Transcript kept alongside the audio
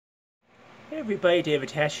Hey everybody, David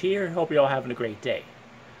Tash here. Hope you're all having a great day.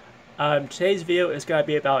 Today's video is going to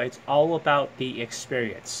be it's all about the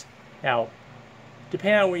experience. Now,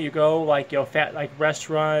 depending on where you go, like like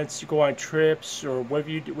restaurants, you go on trips, or whatever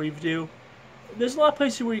you do, there's a lot of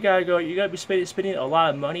places where you gotta go. You gotta be spending a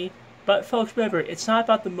lot of money. But folks, remember, it's not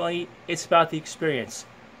about the money; it's about the experience.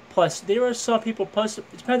 Plus, there are some people. Plus,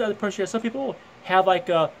 it depends on the person. Some people have like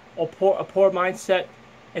a poor mindset,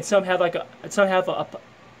 and some have a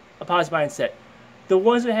positive mindset. The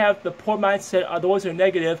ones that have the poor mindset are the ones that are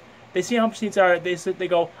negative. They see how much things are. They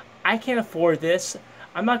go, I can't afford this.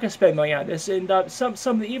 I'm not gonna spend money on this. And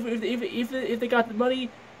some even if they got the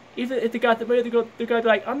money, they're gonna be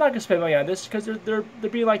like, I'm not gonna spend money on this because they're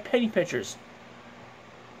being like penny pinchers.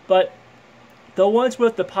 But the ones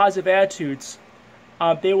with the positive attitudes,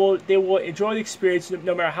 they will enjoy the experience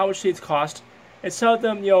no matter how much things cost. And some of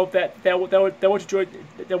them, that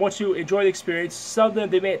want to enjoy the experience. Some of them,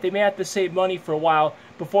 they may have to save money for a while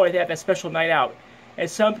before they have that special night out. And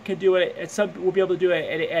some can do it, and some will be able to do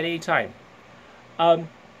it at any time.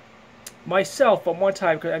 Myself, one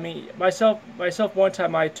time, one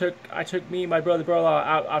time I took me and my brother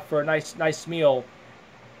out for a nice meal,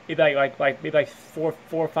 maybe like 4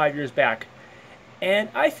 or 5 years back. And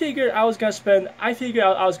I figured I was gonna spend quite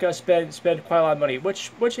a lot of money,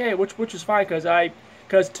 which was fine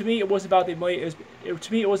because to me it wasn't about the money. It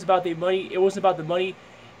wasn't about the money. It wasn't about the money.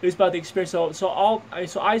 It was about the experience. So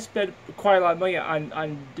I spent quite a lot of money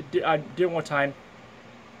on dinner one time.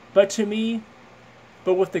 But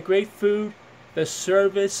with the great food, the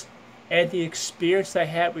service, and the experience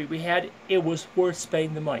we had, it was worth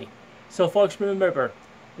spending the money. So folks, remember.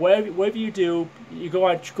 Whatever you do, you go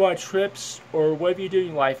on trips or whatever you do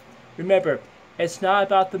in life, remember, it's not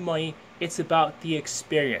about the money, it's about the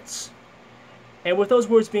experience. And with those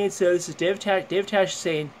words being said, this is David Tash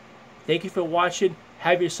saying, thank you for watching,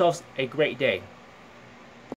 have yourselves a great day.